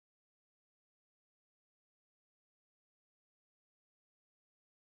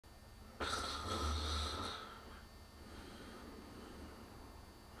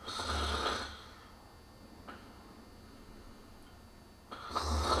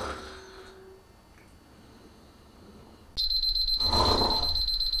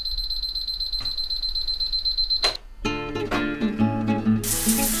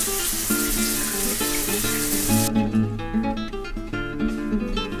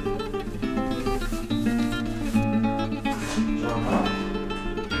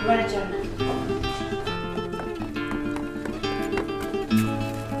Buona giornata.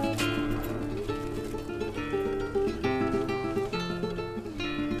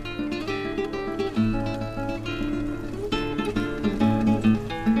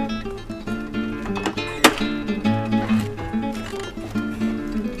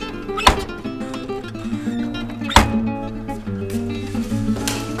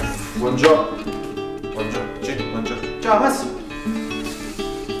 Buongiorno. Buongiorno. Sì, buongiorno. Ciao Massimo.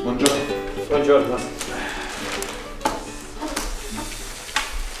 Buongiorno. Buongiorno Massimo.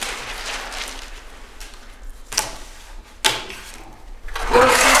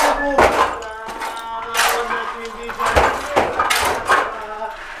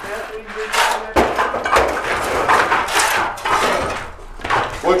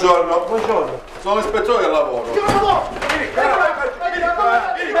 Buongiorno. Buongiorno. Sono l'ispettore del lavoro.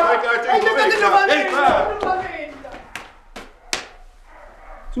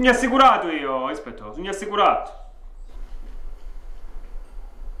 Sono assicurato io, ispettore, sono assicurato.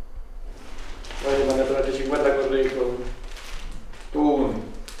 Voi mi mandate 50 curriculum. Tu,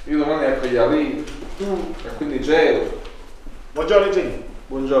 io domani ecco gli arrivi. E quindi c'ero. Buongiorno Eugenio.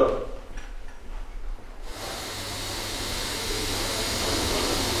 Buongiorno.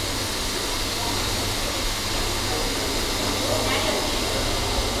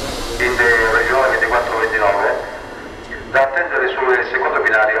 Premio Giovani 24-29, da attendere sul secondo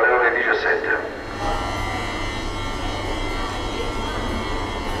binario alle ore 17.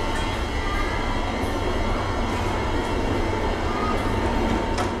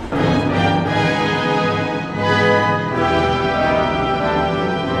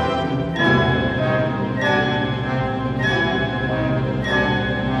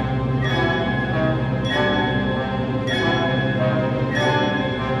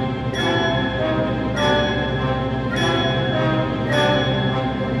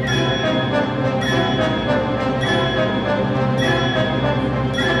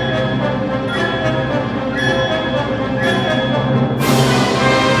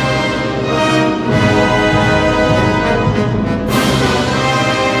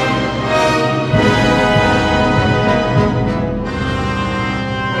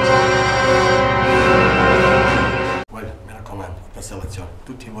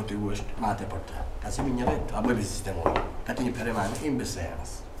 Tutti i voti vostri, mate portate. Se vigna letto, a voi vi sistemo io. Catini per le mani, in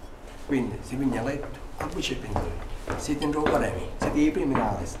besseras. Quindi, se vigna letto, a voi c'è pensiero. Siete in rovaremi, siete i primi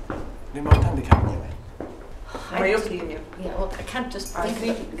nella lista. L'importante è che vigna letto. Ma io yeah, well, I can't just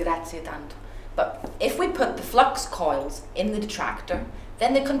think grazie tanto. But if we put the flux coils in the detractor,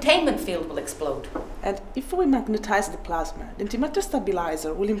 then the containment field will explode. And if we magnetize the plasma, the antimatter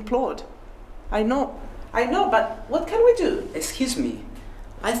stabilizer will implode. I know, but what can we do? Excuse me.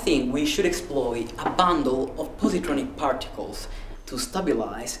 I think we should exploit a bundle of positronic particles to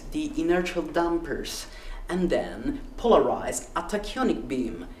stabilize the inertial dampers and then polarize a tachyonic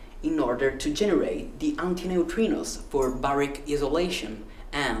beam in order to generate the antineutrinos for barric isolation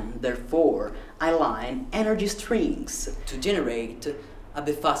and therefore align energy strings to generate a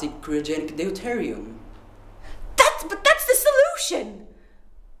biphasic cryogenic deuterium. But that's the solution!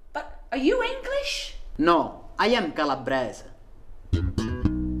 But are you English? No, I am calabrese.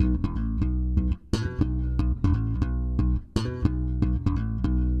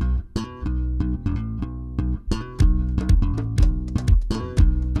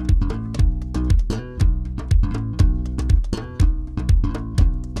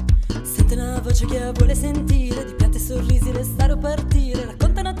 Voce che vuole sentire, di piante e sorrisi, restare o partire.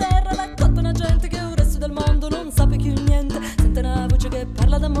 Racconta una terra, racconta una gente che il resto del mondo non sa più niente. Sente una voce che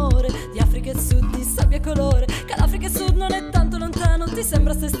parla d'amore, di Africa e Sud, di sabbia e colore. Che l'Africa e Sud non è tanto lontano, ti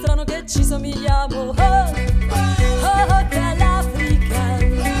sembra se strano che ci somigliamo. Oh, oh, oh,